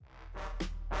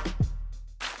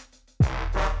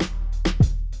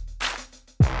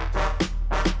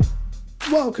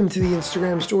Welcome to the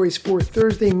Instagram Stories for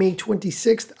Thursday, May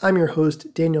 26th. I'm your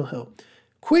host, Daniel Hill.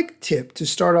 Quick tip to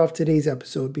start off today's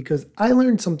episode because I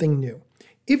learned something new.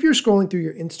 If you're scrolling through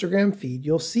your Instagram feed,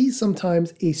 you'll see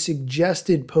sometimes a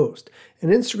suggested post,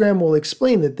 and Instagram will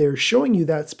explain that they're showing you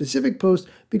that specific post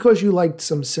because you liked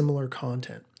some similar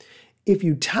content. If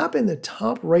you tap in the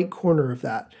top right corner of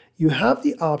that, you have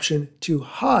the option to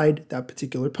hide that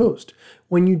particular post.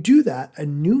 When you do that, a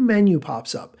new menu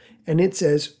pops up and it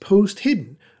says Post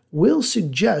Hidden. Will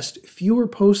suggest fewer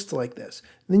posts like this.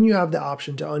 Then you have the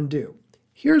option to undo.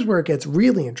 Here's where it gets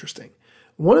really interesting.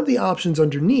 One of the options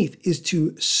underneath is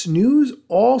to snooze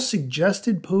all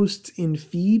suggested posts in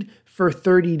feed for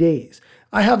 30 days.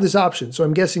 I have this option, so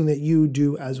I'm guessing that you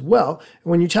do as well.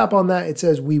 And when you tap on that, it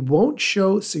says we won't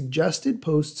show suggested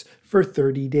posts for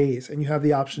 30 days, and you have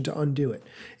the option to undo it.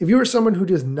 If you are someone who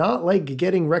does not like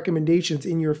getting recommendations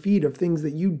in your feed of things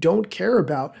that you don't care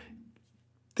about,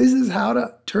 this is how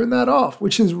to turn that off,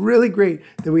 which is really great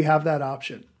that we have that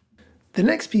option. The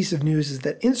next piece of news is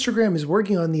that Instagram is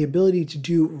working on the ability to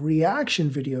do reaction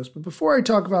videos. But before I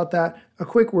talk about that, a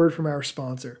quick word from our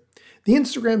sponsor. The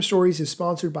Instagram Stories is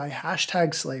sponsored by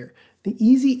 #Slayer, the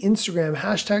easy Instagram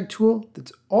hashtag tool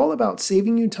that's all about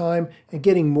saving you time and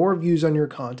getting more views on your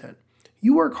content.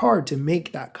 You work hard to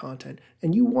make that content,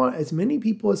 and you want as many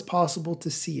people as possible to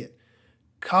see it.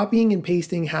 Copying and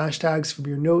pasting hashtags from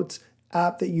your notes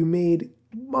app that you made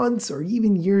months or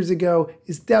even years ago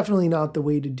is definitely not the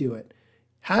way to do it.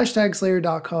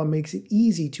 #Slayer.com makes it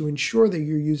easy to ensure that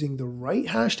you're using the right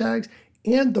hashtags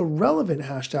and the relevant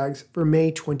hashtags for May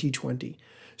 2020.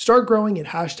 Start growing at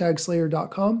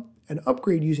 #Slayer.com and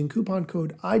upgrade using coupon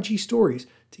code IGStories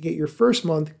to get your first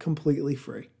month completely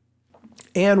free.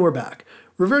 And we're back.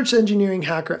 Reverse engineering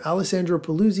hacker Alessandro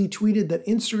Paluzzi tweeted that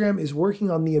Instagram is working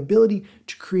on the ability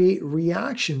to create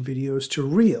reaction videos to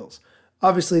Reels.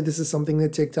 Obviously, this is something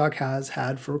that TikTok has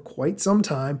had for quite some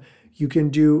time. You can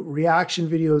do reaction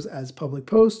videos as public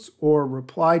posts or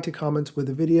reply to comments with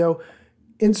a video.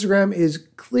 Instagram is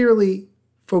clearly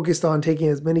focused on taking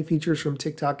as many features from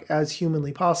TikTok as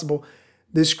humanly possible.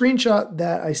 The screenshot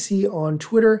that I see on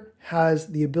Twitter has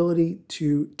the ability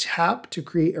to tap to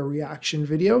create a reaction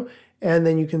video, and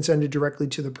then you can send it directly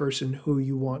to the person who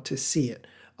you want to see it.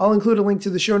 I'll include a link to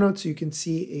the show notes so you can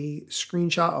see a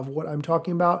screenshot of what I'm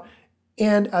talking about.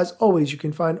 And as always, you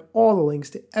can find all the links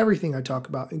to everything I talk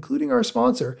about, including our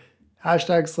sponsor,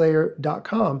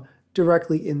 #Slayer.com,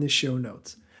 directly in the show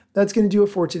notes. That's going to do it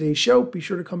for today's show. Be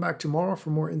sure to come back tomorrow for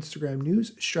more Instagram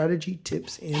news, strategy,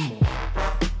 tips, and more.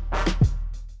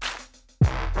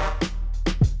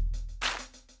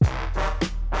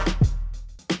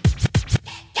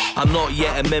 I'm not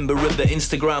yet a member of the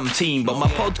Instagram team, but my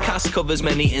podcast covers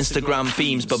many Instagram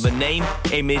themes. But the name,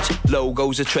 image,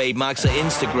 logos are trademarks of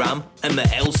Instagram and the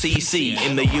LCC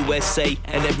in the USA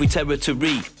and every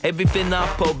territory. Everything I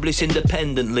publish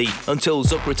independently until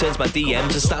Zuck returns my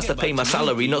DMs and starts to pay my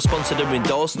salary. Not sponsored or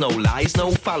endorsed, no lies, no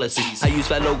fallacies. I use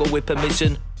their logo with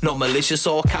permission, not malicious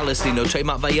or callously. No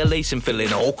trademark violation,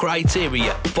 filling all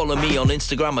criteria. Follow me on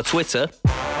Instagram or Twitter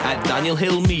 @Daniel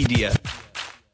Hill Media.